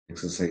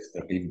Exercise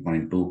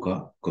 13.2 का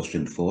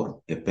question 4.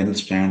 A pen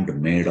stand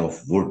made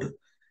of wood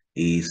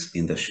is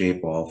in the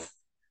shape of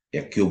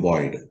a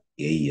cuboid.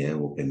 यही है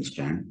वो pen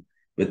stand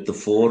with the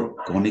 4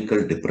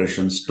 conical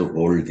depressions to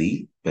hold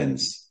the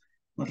pens.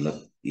 मतलब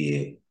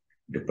ये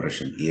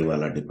depression, ये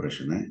वाला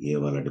depression है, ये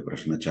वाला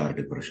depression है, 4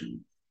 depression.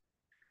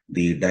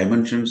 The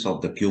dimensions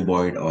of the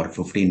cuboid are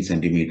 15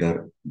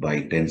 centimeter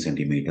by 10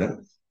 centimeter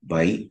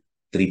by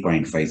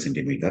 3.5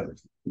 centimeter.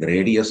 The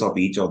radius of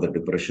each of the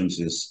depressions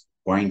is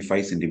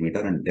 0.5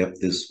 centimeter and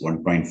depth is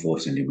 1.4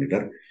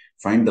 centimeter.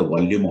 Find the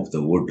volume of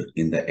the wood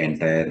in the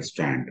entire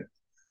stand.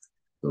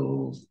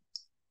 तो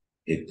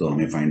एक तो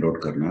हमें find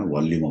out करना है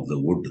volume of the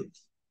wood.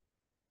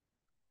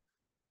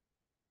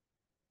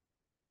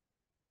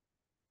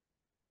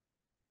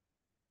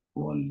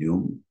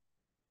 Volume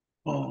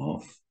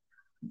of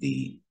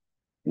the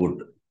wood.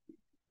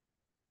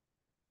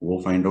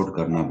 वो find out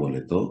करना बोले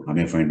तो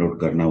हमें find out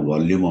करना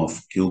volume of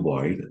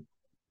cuboid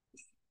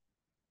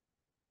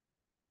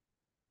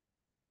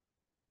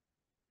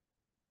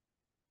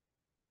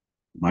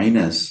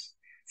minus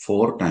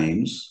 4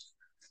 times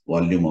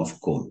volume of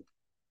cone.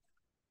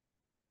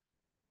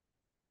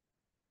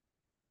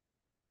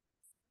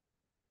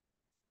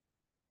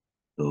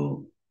 तो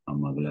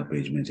हम अगला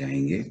पेज में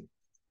जाएंगे,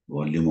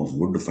 volume of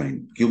would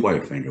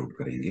cuboid find out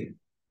करेंगे.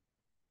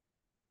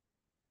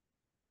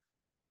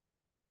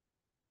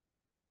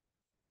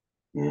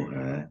 वो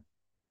है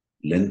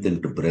length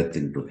into breadth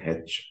into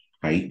h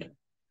height.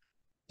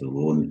 तो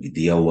वो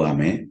दिया हुआ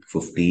हमें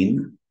 15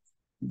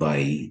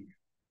 बाई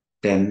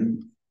 10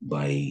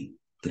 बाई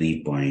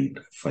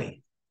 3.5.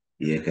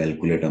 ये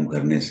कैलकुलेट हम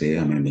करने से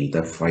हमें मिलता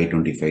है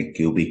 525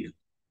 cubic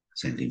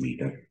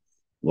centimetre.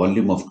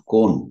 Volume of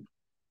cone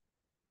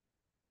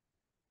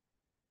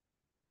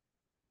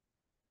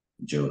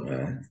जो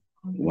है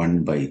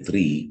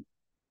 1/3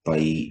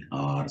 पाई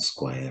r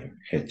स्क्वायर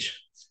h.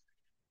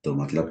 तो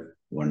मतलब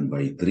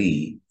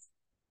 1/3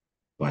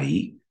 पाई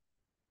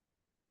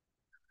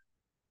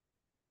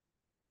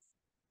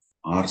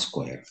r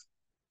स्क्वायर,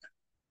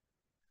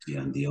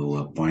 यहाँ दिया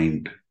हुआ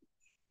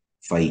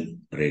 0.5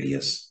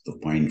 रेडियस, तो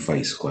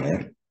 0.5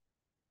 स्क्वायर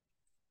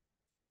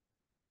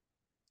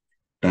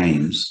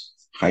टाइम्स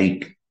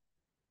हाइट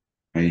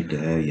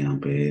है यहाँ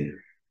पे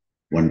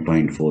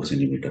 1.4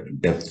 सेंटीमीटर.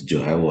 डेप्थ जो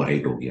है वो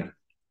हाइट हो गया.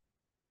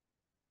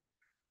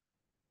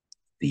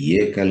 तो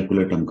ये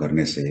कैलकुलेट हम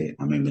करने से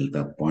हमें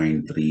मिलता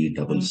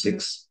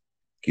 0.366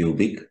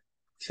 cubic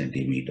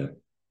centimetre.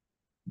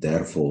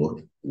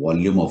 Therefore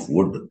volume of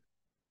would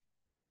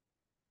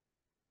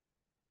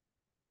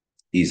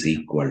is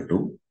equal to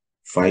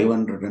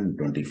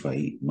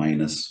 525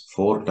 minus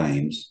 4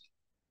 times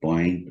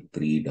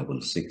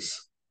 0.366.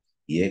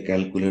 ये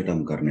कैलकुलेट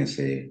हम करने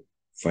से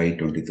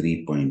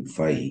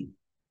 523.5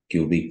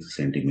 क्यूबिक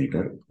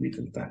सेंटीमीटर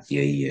निकलता है.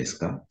 यही है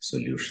इसका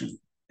सॉल्यूशन.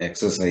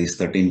 एक्सरसाइज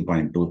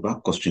 13.2 का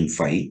question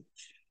 5.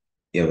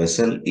 A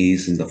vessel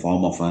is in the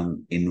form of an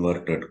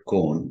inverted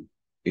cone.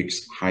 Its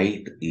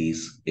height is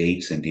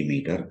 8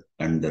 centimeter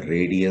and the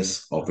radius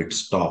of its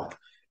top,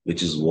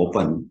 which is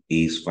open,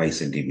 is 5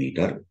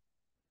 centimeter.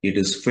 It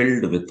is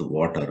filled with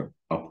water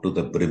up to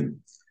the brim.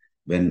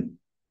 When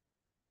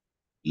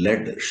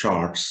lead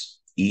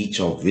shots, each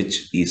of which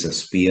is a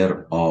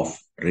sphere of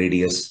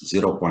radius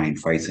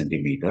 0.5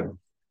 centimeter,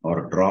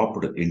 are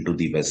dropped into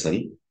the vessel,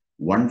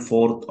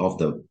 1/4 of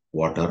the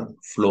water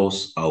flows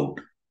out.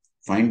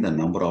 Find the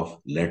number of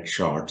lead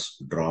shots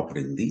dropped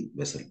in the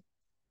vessel.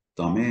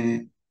 तो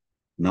हमें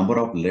number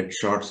of lead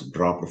shots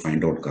drop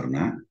find out करना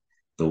है.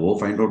 तो वो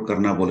find out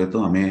करना बोले तो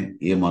हमें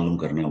ये मालूम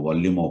करना है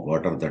volume of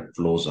water that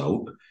flows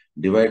out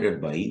divided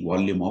by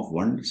volume of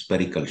one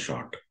spherical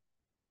shot.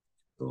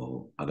 तो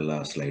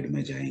अगला स्लाइड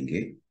में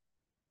जाएंगे.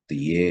 तो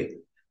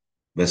ये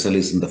vessel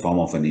is in the form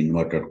of an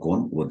inverted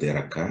कोन, वो दे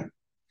रखा है.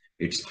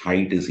 It's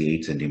height is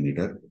 8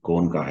 centimetre.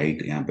 कोन का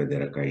हाइट यहाँ पे दे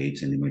रखा है 8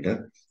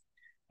 centimetre.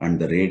 And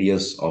the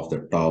radius of the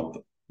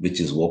top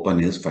which is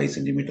open is 5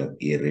 centimetre.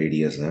 ये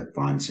रेडियस है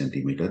 5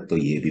 सेंटीमीटर. तो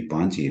ये भी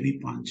 5, ये भी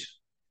 5.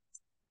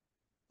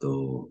 तो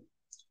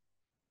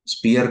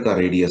स्पीयर का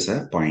रेडियस है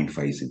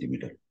 0.5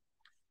 सेंटीमीटर.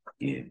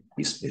 ये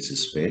इस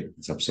बेसिस पे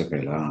सबसे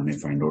पहला हमें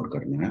फाइंड आउट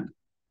करना है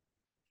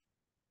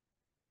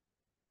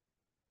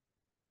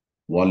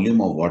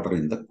volume of water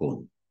in the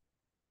cone.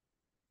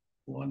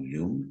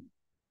 Volume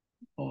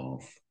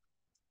of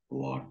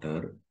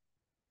water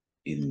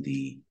in the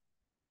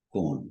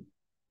cone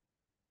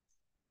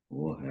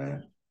वो है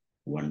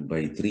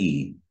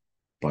 1/3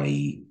 पाई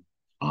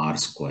r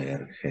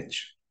स्क्वायर h.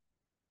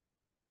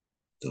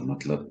 तो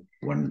मतलब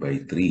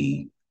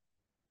 1/3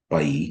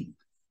 पाई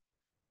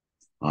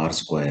r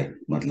स्क्वायर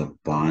मतलब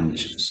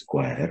 5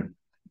 स्क्वायर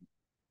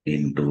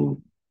इंटू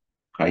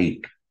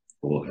हाइट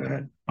वो है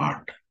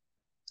 8.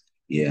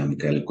 ये हम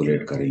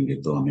कैलकुलेट करेंगे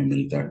तो हमें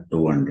मिलता है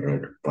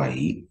 200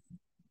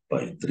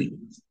 पाई/3.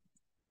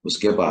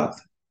 उसके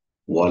बाद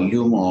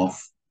volume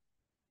of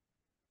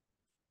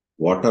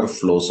water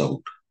flows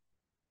out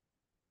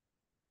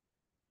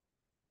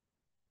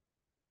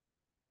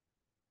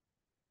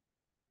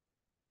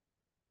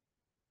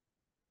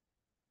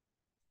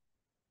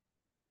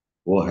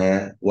वो है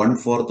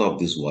 1/4 of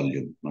this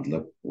volume,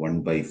 मतलब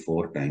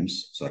 1/4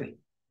 times, sorry,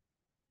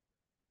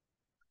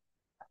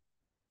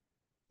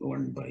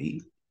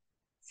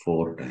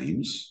 1/4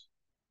 times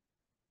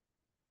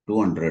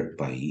 200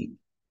 pi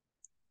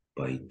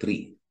by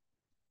 3,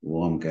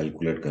 वो हम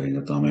कैलकुलेट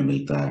करेंगे तो हमें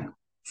मिलता है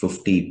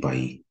 50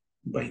 pi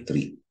by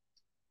 3.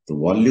 The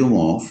volume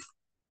of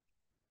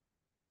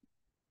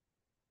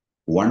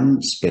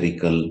one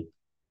spherical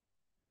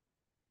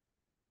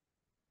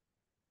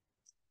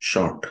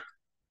shot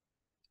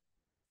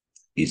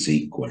is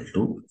equal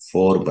to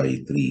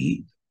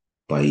 4/3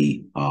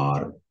 pi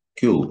r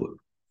cube.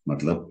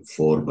 मतलब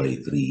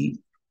 4/3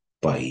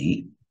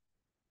 pi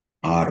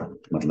r,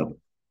 मतलब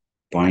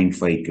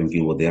 0.5, क्योंकि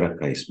वो दे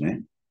रखा है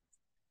इसमें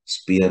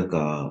स्पीयर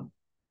का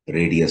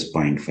रेडियस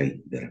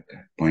 0.5 दे रखा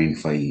है,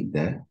 0.5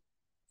 द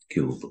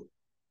क्यूब.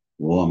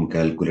 वो हम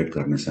कैलकुलेट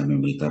करने से हमें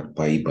मिलता है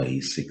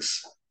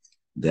pi/6.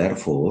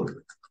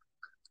 Therefore,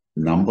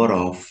 number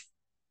of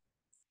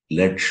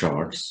lead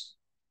shots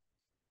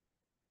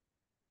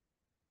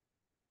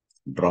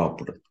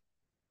dropped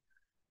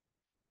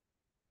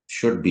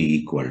should be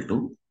equal to,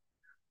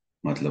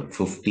 मतलब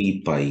 50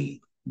 pi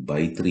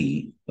by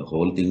 3, the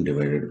whole thing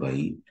divided by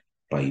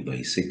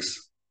pi/6.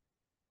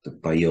 तो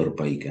पाई और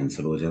पाई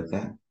कैंसिल हो जाता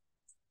है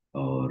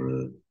और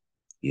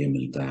ये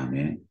मिलता है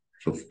हमें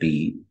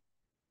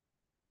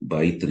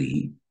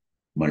 50/3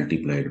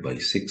 मल्टीप्लाइड बाई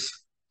 6,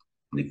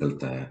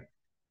 निकलता है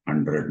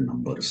 100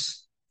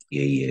 नंबर्स.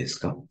 यही है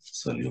इसका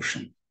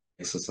सॉल्यूशन.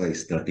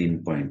 एक्सरसाइज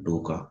 13.2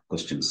 का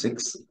question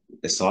 6.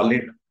 A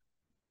solid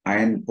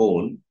iron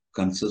pole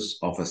consists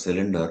of a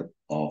cylinder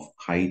of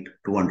height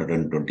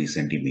 220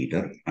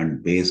 centimeter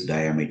and base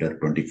diameter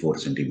 24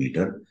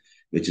 centimeter,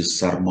 which is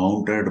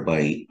surmounted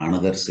by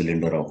another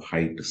cylinder of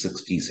height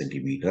 60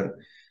 centimeter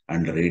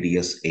and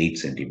radius 8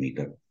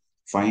 centimeter.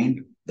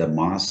 Find the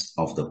mass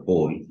of the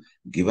pole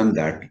given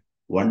that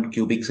 1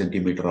 cubic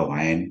centimeter of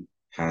iron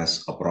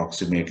has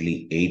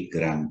approximately 8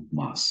 gram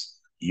mass.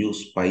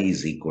 Use pi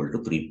is equal to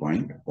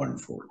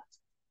 3.14.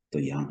 तो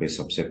यहाँ पे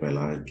सबसे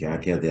पहला क्या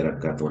क्या दे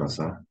रखा है थोड़ा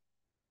सा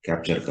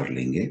कैप्चर कर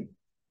लेंगे.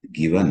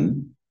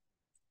 Given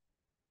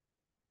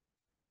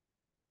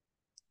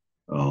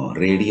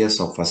radius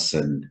of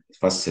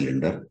first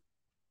cylinder,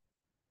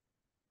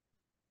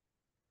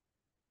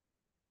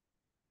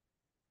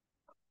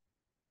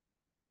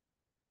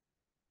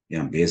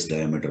 यहाँ बेस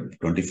डायमीटर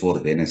 24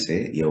 देने से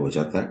यह हो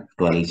जाता है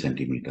 12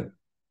 सेंटीमीटर.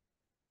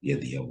 यह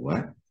दिया हुआ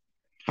है.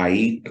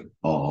 हाइट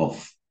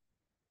ऑफ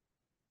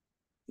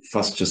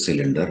फर्स्ट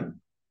सिलेंडर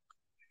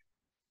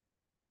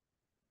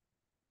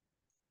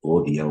वो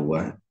दिया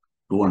हुआ है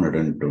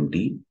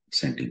 220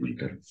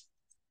 centimetre.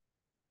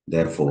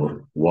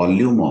 Therefore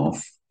volume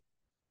of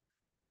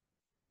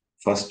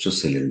first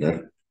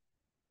cylinder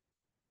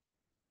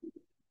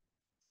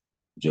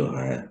जो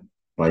है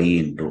pi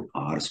into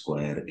are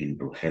square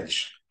into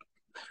H,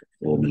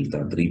 वो मिलता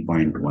है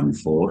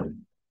 3.14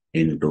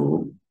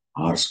 इंटू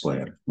आर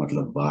स्क्वायर,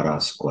 मतलब 12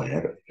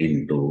 स्क्वायर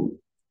इंटू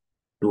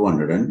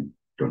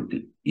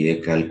 220. ये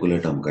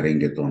कैलकुलेट हम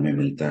करेंगे तो हमें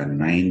मिलता है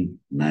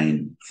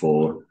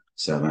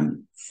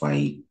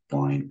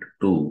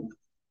 99475.2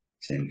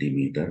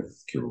 सेंटीमीटर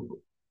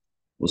क्यूब.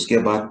 उसके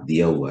बाद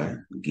दिया हुआ है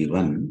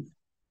given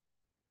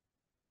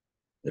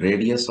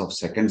radius of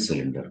second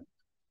cylinder,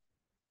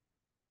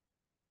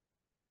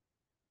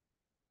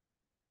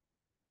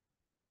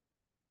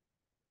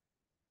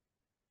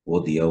 वो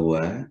दिया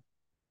हुआ है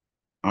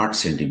 8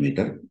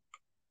 सेंटीमीटर.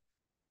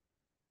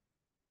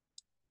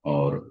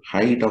 और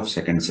हाइट ऑफ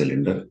सेकंड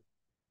सिलेंडर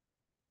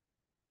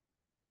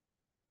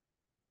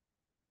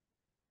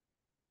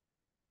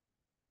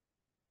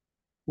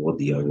वो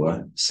दिया हुआ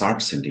है 60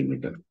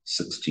 centimetre,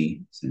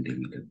 60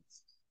 centimetre.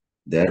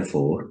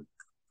 Therefore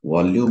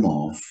volume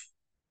of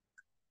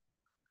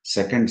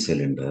second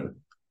cylinder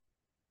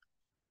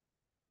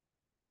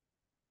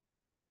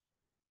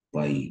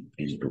pi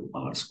into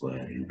are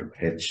square into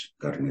H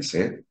करने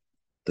से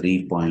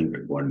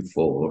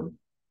 3.14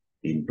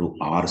 इंटू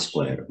आर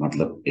स्क्वायर,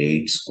 मतलब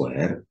 8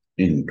 स्क्वायर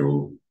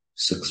इंटू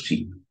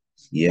 60,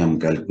 ये हम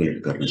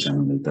कैलकुलेट करने से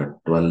हमें मिलता है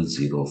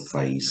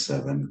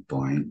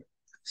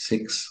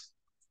 12057.6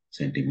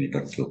 सेंटीमीटर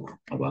क्यूब.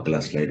 अब अगला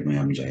स्लाइड में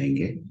हम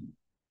जाएंगे.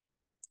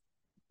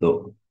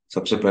 तो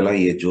सबसे पहला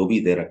ये जो भी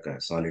दे रखा है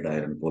solid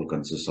iron pole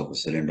consist of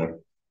cylinder,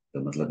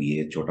 तो मतलब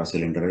ये छोटा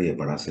सिलेंडर है, ये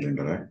बड़ा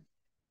सिलेंडर है,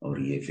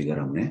 और ये फिगर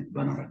हमने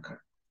बना रखा है.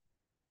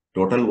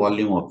 Total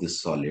volume of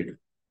this solid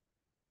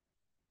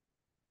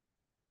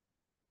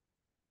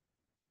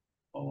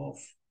of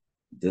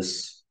this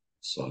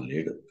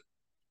solid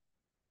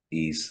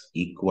is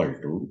equal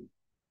to,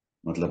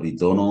 मतलब ये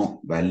दोनों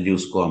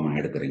वैल्यूज को हम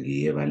ऐड करेंगे,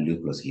 ये वैल्यू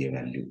प्लस ये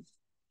वैल्यू,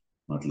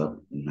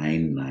 मतलब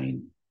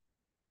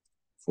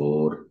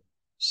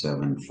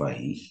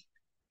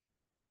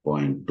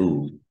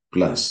 99475.2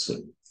 प्लस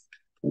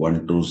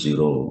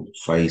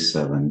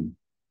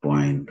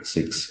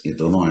 12057.6, ये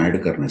दोनों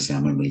ऐड करने से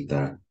हमें मिलता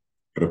है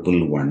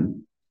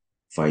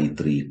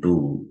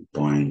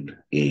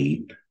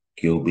 111,532.8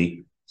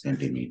 क्यूबिक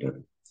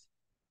सेंटीमीटर.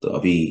 तो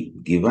अभी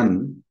given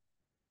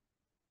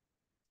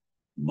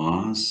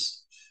mass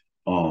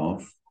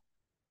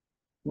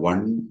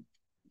 1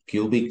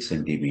 cubic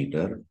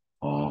centimeter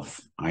of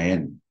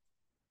iron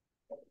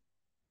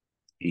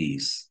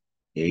is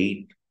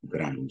 8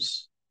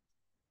 grams,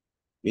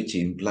 which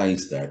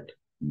implies that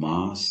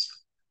mass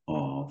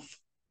of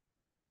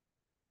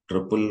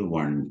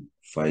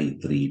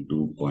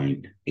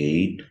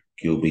 111,532.8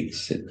 cubic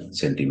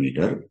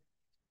centimeter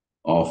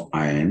of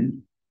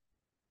iron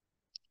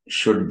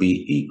should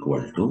be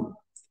equal to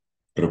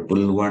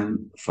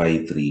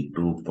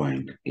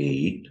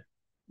 111,532.8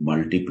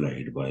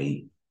 multiplied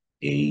by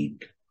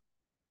 8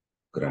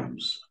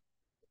 grams.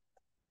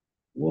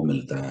 वो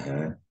मिलता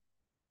है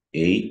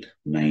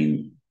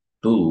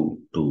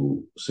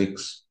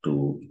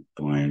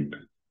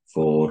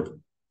 892,262.4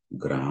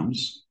 grams.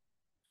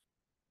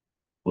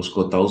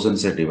 उसको 1000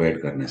 से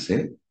डिवाइड करने से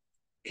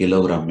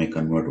किलोग्राम में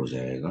कन्वर्ट हो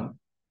जाएगा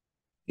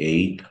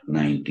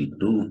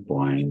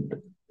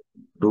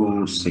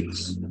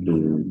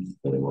 892.262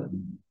 kg.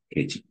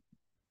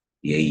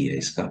 यही है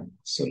इसका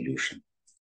सॉल्यूशन.